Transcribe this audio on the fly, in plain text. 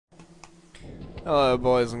Hello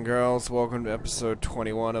boys and girls, welcome to episode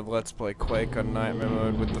 21 of Let's Play Quake on Nightmare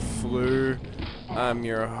Mode with the Flu. I'm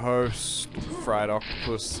your host, Fried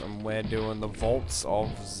Octopus, and we're doing the Vaults of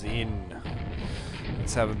Xin.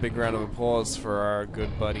 Let's have a big round of applause for our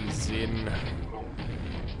good buddy Xin.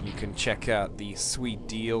 You can check out the sweet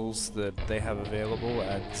deals that they have available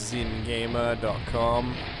at Xin Gamer Dot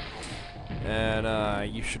Com. And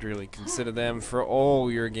you should really consider them for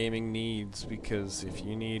all your gaming needs, because if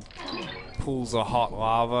you need pools of hot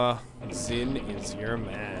lava, Xin is your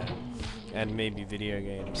man. And maybe video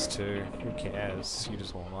games too. Who cares? You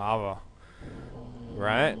just want lava.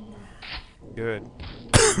 Right? Good.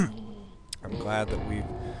 I'm glad that we've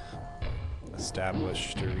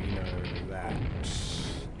established, or you know, that.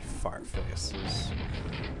 You fart faces.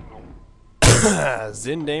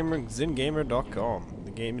 Xin Gamer Dot Com,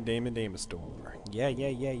 the Gamer store. Yeah.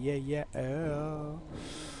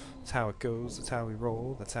 That's how it goes, that's how we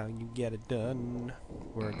roll, that's how you get it done.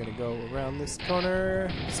 We're gonna go around this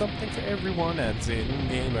corner. Something for everyone at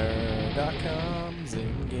XinGamer.com.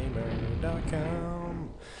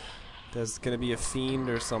 XinGamer.com. There's gonna be a fiend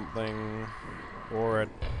or something, or a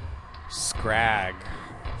scrag.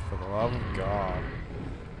 For the love of God.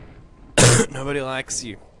 Nobody likes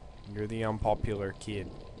you. You're the unpopular kid.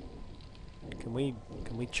 Can we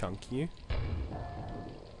chunk you?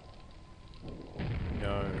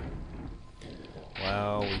 No.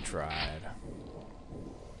 Well, we tried.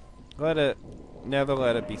 Never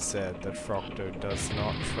let it be said that Frocto does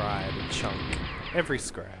not try to chunk every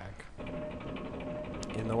scrag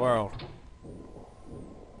in the world.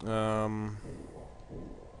 Well,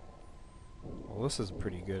 this is a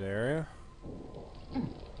pretty good area.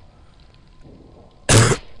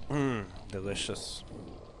 Delicious.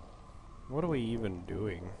 What are we even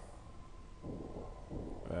doing?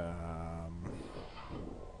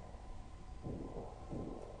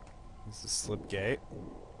 This is slip gate.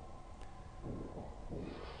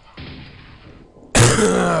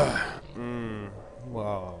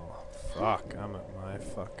 Whoa. Fuck, I'm at my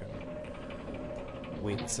fucking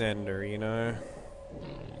wit's ender, you know?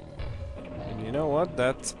 And you know what?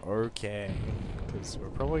 That's okay. Because we're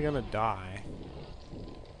probably gonna die.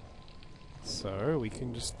 So, we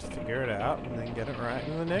can just figure it out and then get it right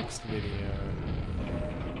in the next video.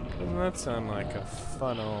 Doesn't that sound like a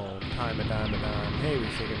fun old time-a-dime? Hey, we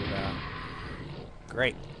figured it out.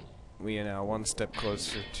 Great. We are now one step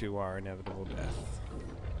closer to our inevitable death.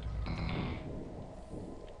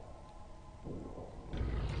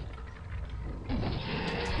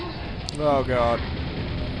 Oh God.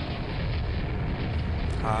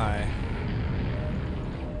 Hi.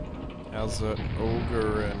 How's it,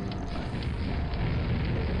 ogre and...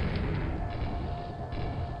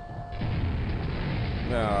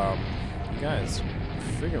 you guys are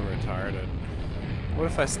friggin' retarded. What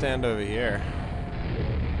if I stand over here?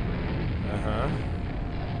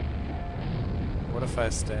 What if I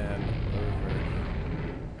stand over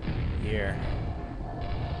here?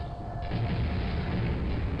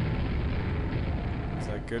 Is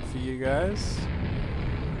that good for you guys?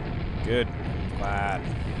 Good. Glad.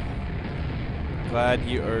 Glad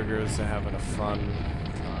you ogres are having a fun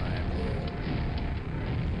time.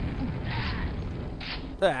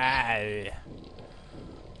 Ah!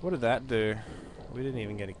 What did that do? We didn't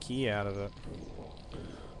even get a key out of it.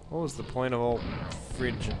 What was the point of all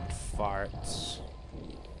frigid farts?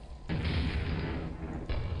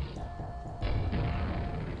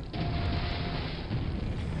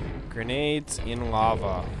 Grenades in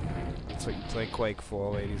lava. That's what you play Quake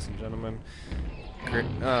for, ladies and gentlemen.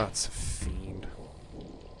 Oh, it's a fiend.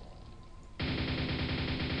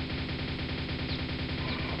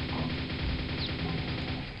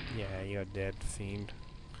 Yeah, you're dead, fiend.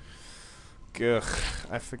 Ugh,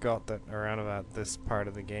 I forgot that around about this part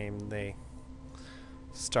of the game they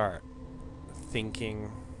start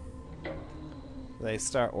thinking, they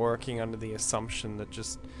start working under the assumption that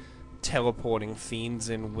just teleporting fiends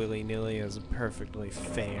in willy-nilly is a perfectly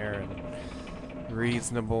fair and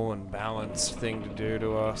reasonable and balanced thing to do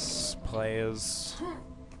to us players.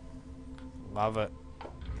 Love it.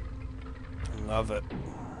 Love it.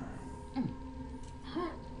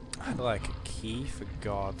 I'd like a key, for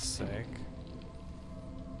God's sake.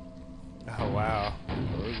 Oh wow,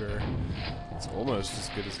 ogre. It's almost as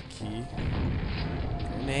good as a key.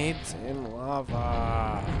 Grenades in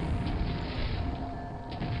lava.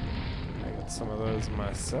 I got some of those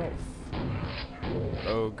myself.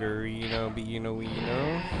 Ogreino, beano.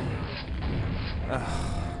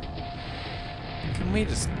 Can we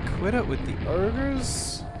just quit it with the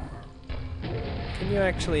ogres? Can you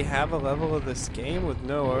actually have a level of this game with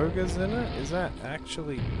no ogres in it? Is that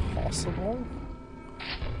actually possible?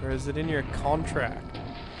 Or is it in your contract?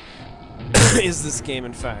 Is this game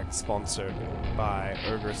in fact sponsored by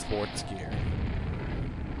Ogre Sports Gear?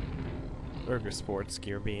 Ogre Sports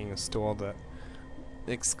Gear being a store that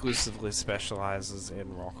exclusively specializes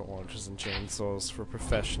in rocket launchers and chainsaws for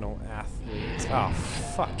professional athletes. Oh,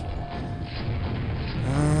 fuck.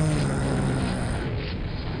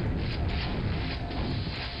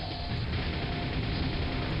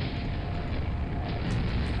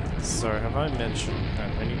 So, have I mentioned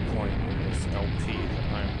at any point in this LP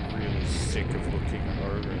that I'm really sick of looking at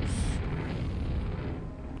ogres?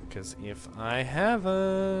 Because if I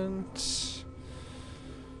haven't...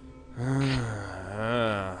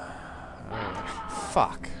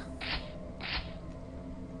 fuck.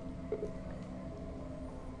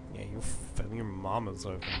 Yeah, your mama's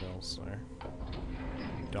open bill, sir.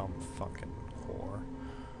 You dumb fucking whore.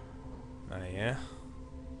 Oh yeah?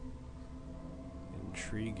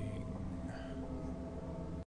 Intriguing.